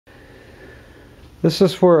This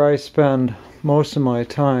is where I spend most of my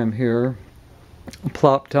time here,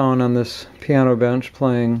 plopped down on this piano bench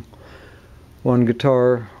playing one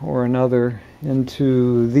guitar or another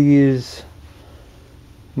into these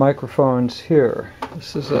microphones here.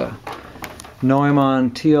 This is a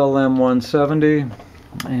Neumann TLM 170,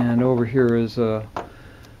 and over here is a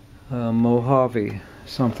Mojave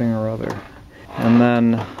something or other. And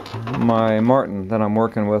then my Martin that I'm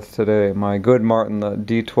working with today, my good Martin, the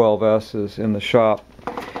D12S, is in the shop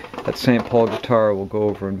at St. Paul Guitar. We'll go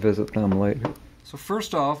over and visit them later. So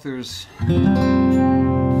first off, there's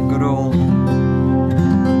good old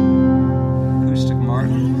acoustic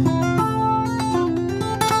Martin.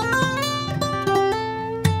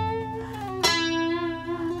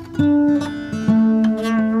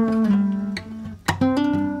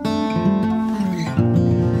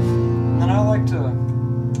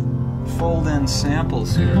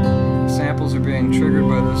 Samples here. Samples are being triggered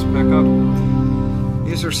by this pickup.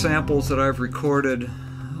 These are samples that I've recorded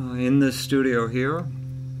in this studio here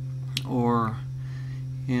or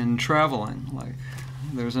in traveling. Like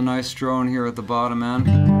there's a nice drone here at the bottom end.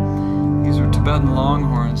 These are Tibetan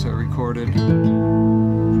longhorns I recorded in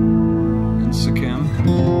Sikkim.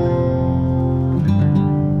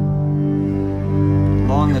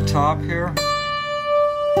 Along the top here,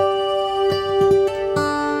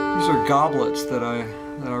 these are goblets that I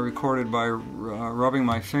recorded by rubbing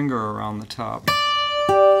my finger around the top.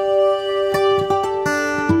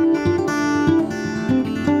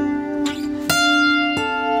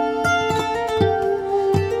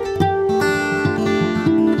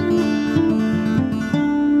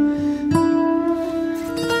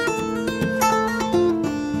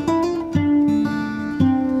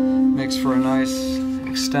 Makes for a nice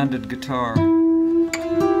extended guitar.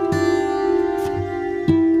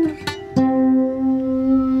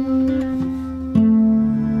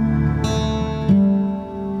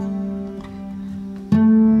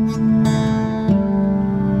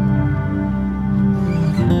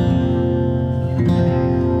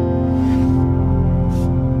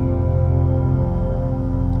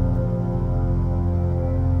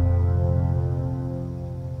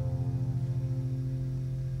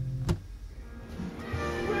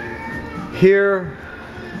 Here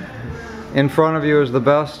in front of you is the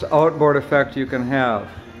best outboard effect you can have.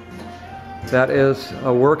 That is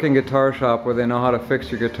a working guitar shop where they know how to fix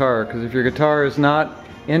your guitar, because if your guitar is not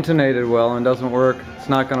intonated well and doesn't work, it's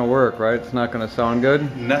not going to work, right? It's not going to sound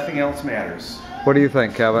good. Nothing else matters. What do you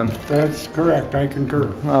think, Kevin? That's correct, I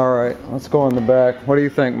concur. All right, let's go in the back. What do you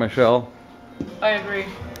think, Michelle? I agree.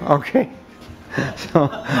 Okay. So,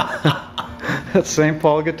 that's St.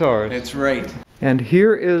 Paul Guitars. That's right. And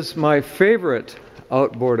here is my favorite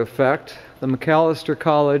outboard effect, the McAllister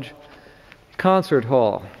College Concert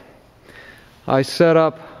Hall. I set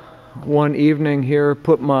up one evening here,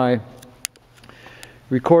 put my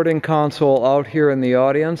recording console out here in the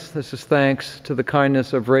audience. This is thanks to the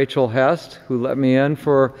kindness of Rachel Hest, who let me in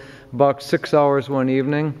for about 6 hours one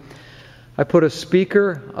evening. I put a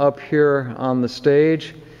speaker up here on the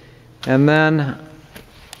stage, and then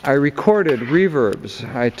I recorded reverbs.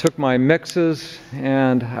 I took my mixes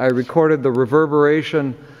and I recorded the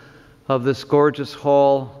reverberation of this gorgeous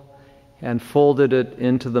hall and folded it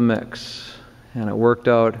into the mix. And it worked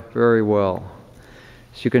out very well.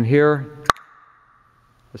 As you can hear,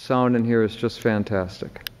 the sound in here is just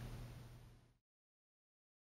fantastic.